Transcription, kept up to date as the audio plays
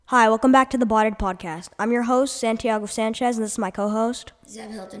Hi, welcome back to the Botted Podcast. I'm your host, Santiago Sanchez, and this is my co-host, Zeb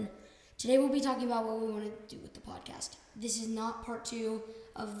Hilton. Today we'll be talking about what we want to do with the podcast. This is not part 2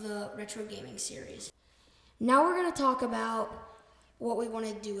 of the retro gaming series. Now we're going to talk about what we want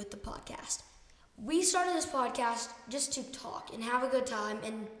to do with the podcast. We started this podcast just to talk and have a good time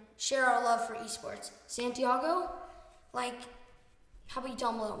and share our love for esports. Santiago, how about you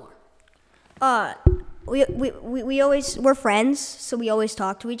tell them a little more? We're friends, so we always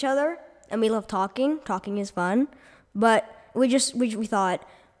talk to each other, and we love talking. Talking is fun, but we thought,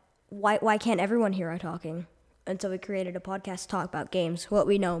 why can't everyone hear our talking? And so we created a podcast to talk about games, what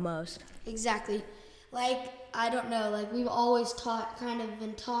we know most. Exactly. I don't know, we've always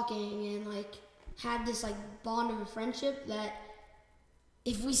been talking and had this bond of a friendship that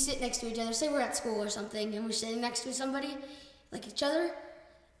if we sit next to each other, say we're at school or something and we're sitting next to somebody like each other,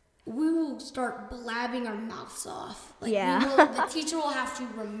 we will start blabbing our mouths off. The teacher will have to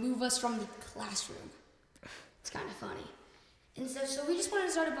remove us from the classroom. It's kind of funny. And so we just wanted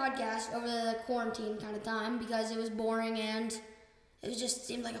to start a podcast over the quarantine kind of time because it was boring and it just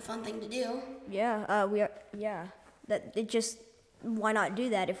seemed like a fun thing to do. Why not do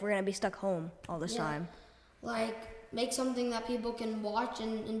that if we're going to be stuck home all this time? Make something that people can watch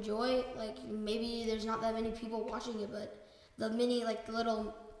and enjoy. Maybe there's not that many people watching it, but the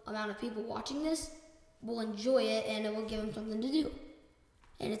little amount of people watching this will enjoy it and it will give them something to do.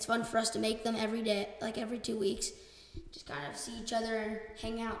 And it's fun for us to make them every day, every 2 weeks. Just kind of see each other and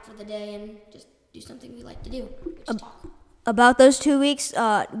hang out for the day and just do something we like to do, which is talk. About those 2 weeks,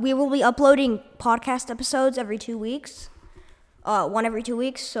 we will be uploading podcast episodes every 2 weeks. One every 2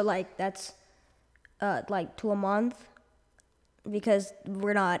 weeks, so that's to a month, because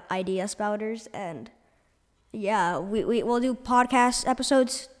we're not idea spouters, and we'll do podcast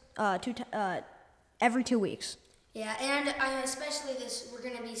episodes every 2 weeks. Yeah, and especially we're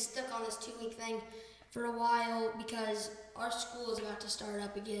going to be stuck on this 2-week thing for a while because our school is about to start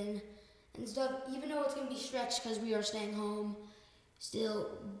up again and stuff. Even though it's going to be stretched because we are staying home,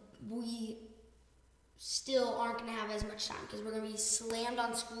 we still aren't going to have as much time because we're going to be slammed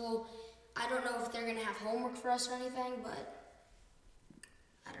on school. I don't know if they're going to have homework for us or anything, but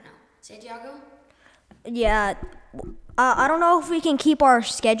I don't know. Santiago? Yeah, I don't know if we can keep our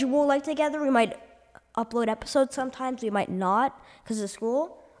schedule together. We might upload episodes sometimes. We might not because of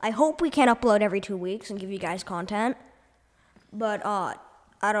school. I hope we can upload every 2 weeks and give you guys content. But I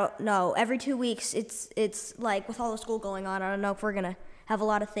don't know. Every 2 weeks, it's with all the school going on, I don't know if we're gonna have a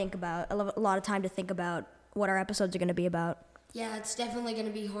lot of time to think about what our episodes are gonna be about. Yeah, it's definitely gonna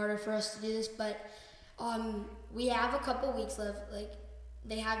be harder for us to do this, but we have a couple weeks left.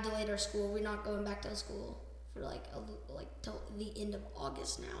 They have delayed our school. We're not going back to school for till the end of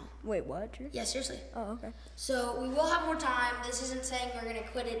August now. Wait, what? Yeah, seriously. Oh, okay. So we will have more time. This isn't saying we're gonna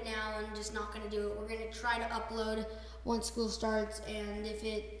quit it now and just not gonna do it. We're gonna try to upload once school starts, and if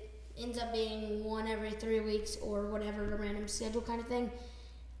it ends up being one every 3 weeks or whatever, a random schedule kind of thing,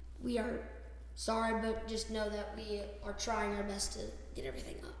 we are sorry, but just know that we are trying our best to get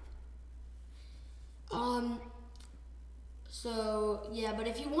everything up. But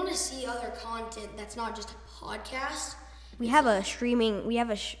if you want to see other content that's not just a podcast, we have a streaming. We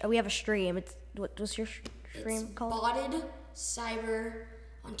have a stream. It's what's your stream called? Botted Cyber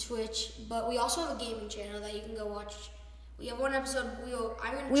on Twitch, but we also have a gaming channel that you can go watch. We have one episode. We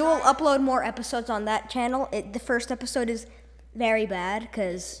will upload more episodes on that channel. The first episode is very bad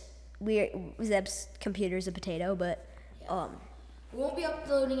because Zeb's computer is a potato, but we won't be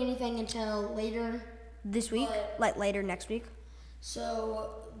uploading anything until later this week, later next week.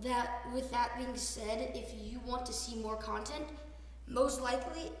 So with that being said, if you want to see more content, most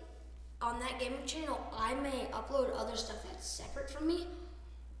likely on that gaming channel, I may upload other stuff that's separate from me.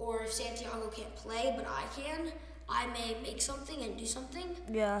 Or if Santiago can't play, but I can, I may make something and do something.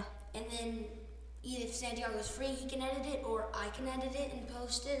 Yeah. And then either if Santiago's free, he can edit it, or I can edit it and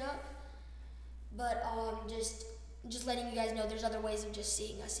post it up. But just letting you guys know there's other ways of just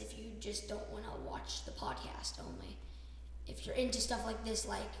seeing us if you just don't want to watch the podcast only. If you're into stuff like this,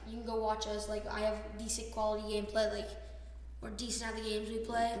 you can go watch us. I have decent quality gameplay, we're decent at the games we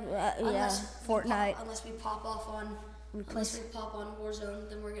play. Fortnite. Unless we pop off on Warzone,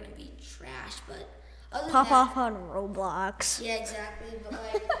 then we're gonna be trash. But off on Roblox. Yeah, exactly.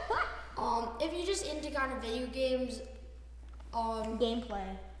 But if you're just into kind of video games,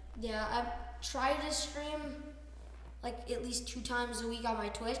 gameplay. Yeah, I've tried to stream at least 2 times a week on my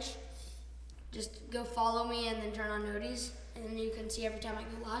Twitch. Just go follow me and then turn on noties, and then you can see every time I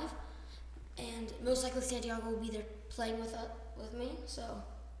go live. And most likely Santiago will be there playing with me. So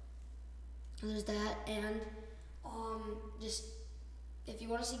there's that, and just if you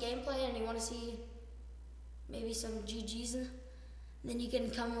want to see gameplay and you want to see maybe some GGs, then you can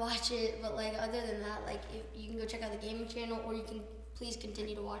come watch it. But like other than that, like if you can go check out the gaming channel, or you can please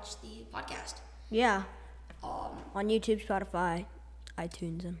continue to watch the podcast. Yeah. On YouTube, Spotify,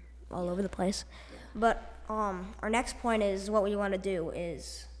 iTunes, and all over the place. Yeah. But our next point is what we want to do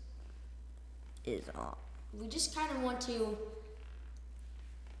is We just kind of want to,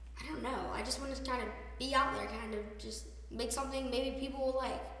 I don't know, I just want to kind of be out there, kind of just make something maybe people will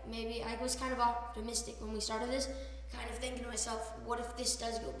like. Maybe I was kind of optimistic when we started this, kind of thinking to myself, what if this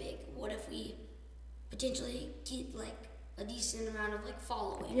does go big? What if we potentially get like a decent amount of like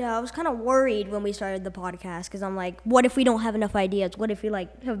following? Yeah, I was kind of worried when we started the podcast because I'm like, what if we don't have enough ideas? What if we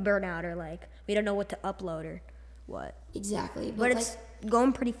like have burnout or like we don't know what to upload or what? Exactly. But it's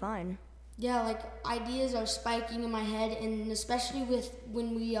going pretty fine. Yeah, like ideas are spiking in my head, and especially with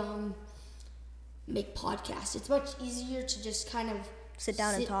when we make podcasts, it's much easier to just kind of Sit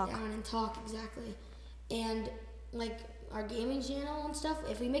down and talk. Exactly. And like our gaming channel and stuff,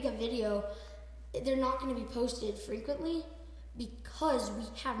 if we make a video, they're not going to be posted frequently because we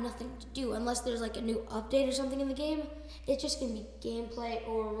have nothing to do unless there's like a new update or something in the game. It's just going to be gameplay,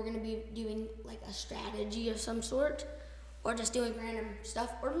 or we're going to be doing like a strategy of some sort, or just doing random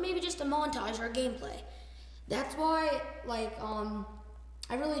stuff, or maybe just a montage or a gameplay. That's why like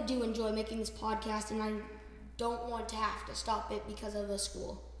I really do enjoy making this podcast, and I don't want to have to stop it because of the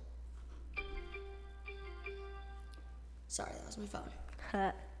school. Sorry, that was my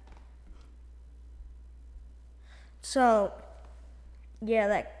phone. So, yeah,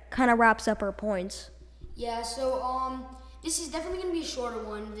 that kind of wraps up our points. Yeah, so this is definitely going to be a shorter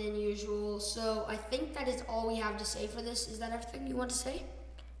one than usual. So I think that is all we have to say for this. Is that everything you want to say?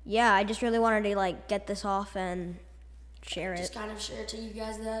 Yeah, I just really wanted to like get this off and share Just it. kind of share to you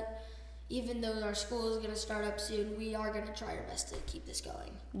guys that even though our school is going to start up soon, we are going to try our best to keep this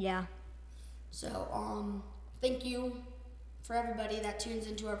going. Yeah. So thank you for everybody that tunes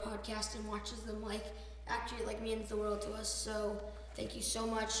into our podcast and watches them. Like actually like means the world to us. So thank you so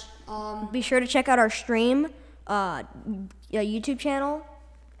much. Be sure to check out our stream, YouTube channel,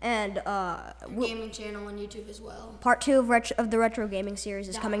 and Gaming channel on YouTube as well. part 2 of the retro gaming series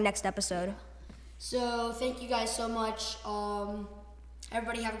is coming next episode. So thank you guys so much.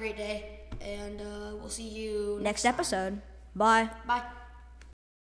 Everybody have a great day, and we'll see you Next episode. Bye. Bye.